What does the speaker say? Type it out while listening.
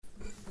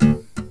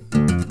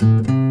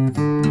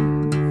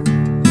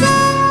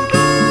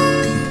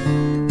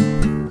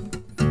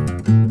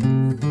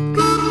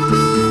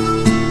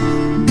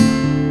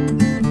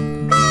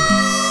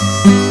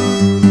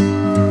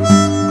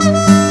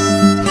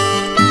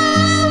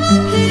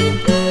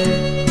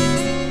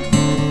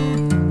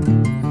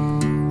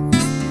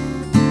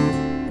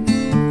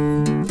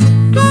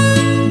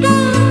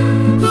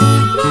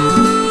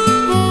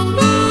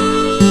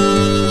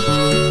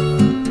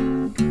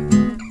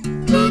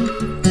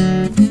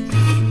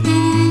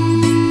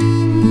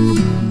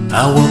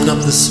I woke up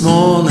this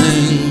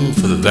morning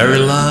for the very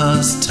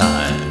last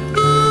time.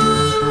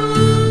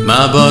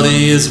 My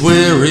body is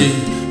weary,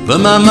 but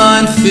my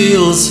mind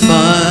feels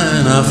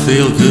fine. I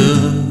feel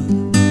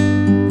good.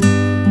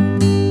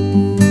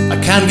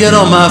 I can't get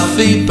on my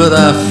feet, but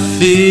I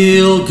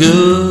feel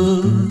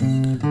good.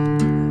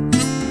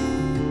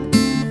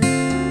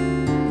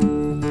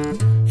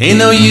 Ain't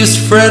no use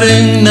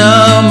fretting,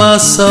 now my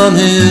sun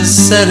is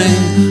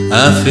setting.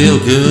 I feel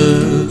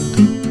good.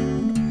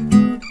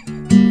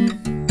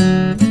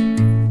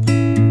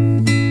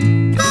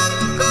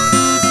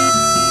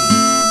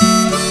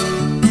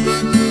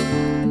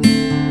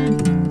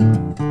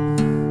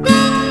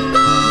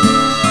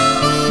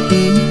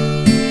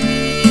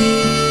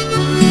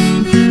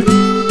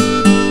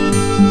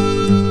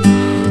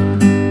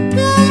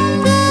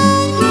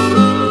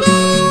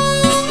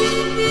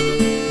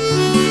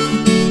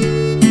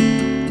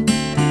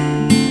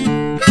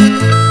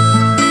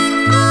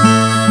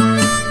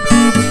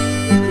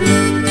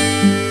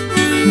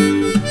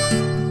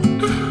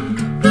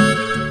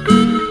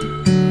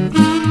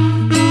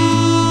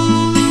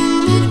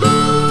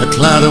 A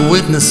cloud of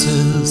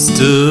witnesses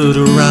stood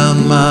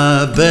around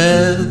my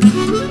bed,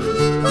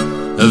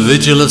 a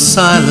vigil of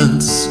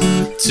silence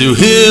to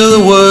hear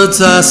the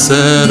words I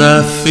said.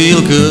 I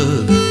feel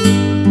good.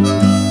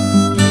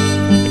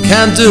 I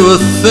can't do a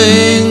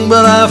thing,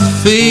 but I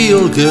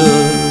feel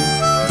good.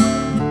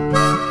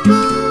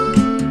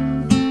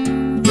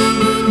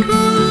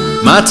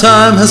 My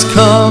time has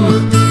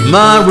come,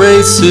 my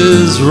race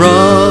is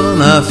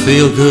run. I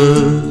feel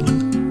good.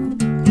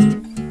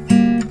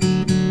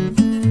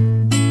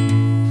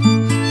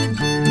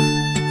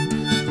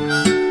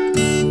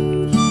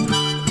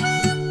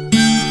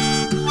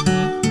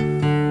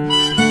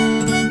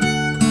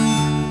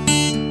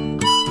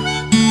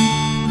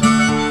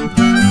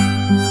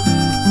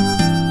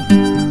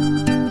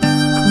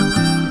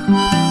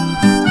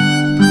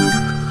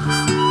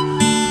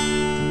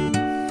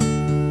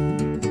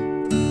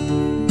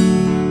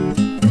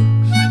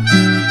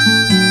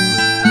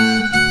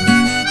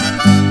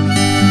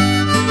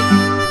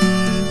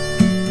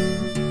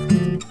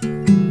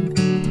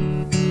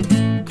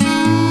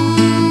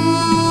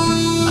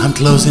 I'm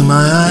closing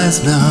my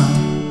eyes now,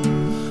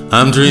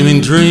 I'm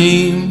dreaming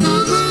dreams.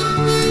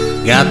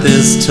 Got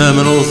this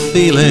terminal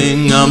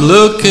feeling, I'm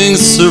looking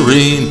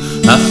serene.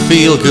 I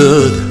feel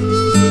good.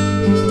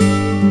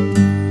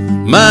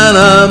 Man,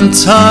 I'm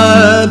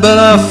tired, but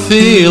I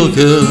feel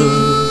good.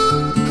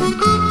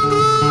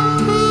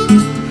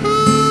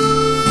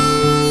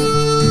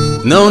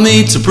 No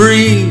need to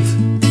breathe,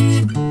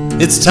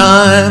 it's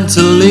time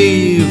to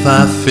leave.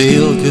 I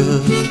feel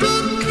good.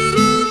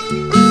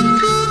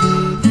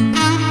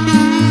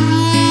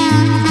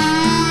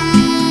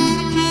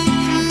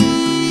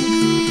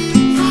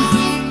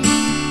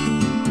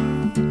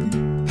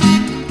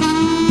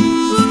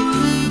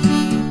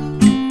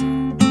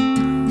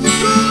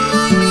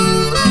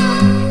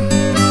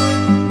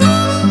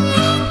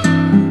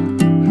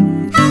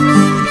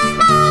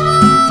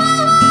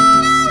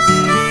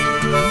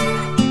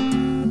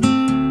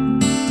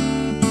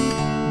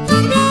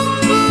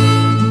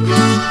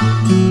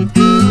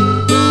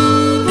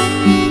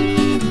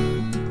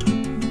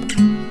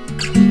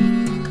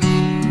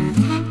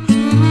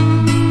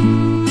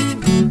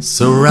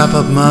 So wrap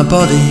up my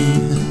body,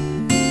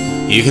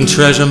 you can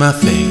treasure my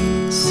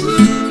things.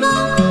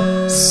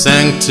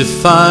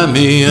 Sanctify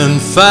me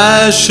and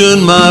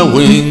fashion my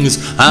wings.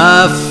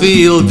 I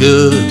feel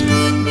good.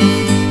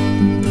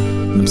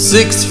 I'm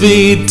 6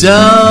 feet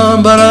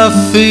down, but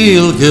I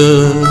feel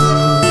good.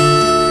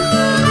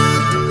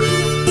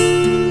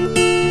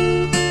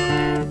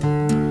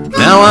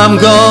 Now I'm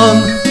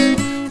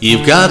gone,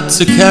 you've got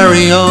to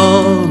carry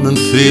on and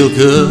feel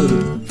good.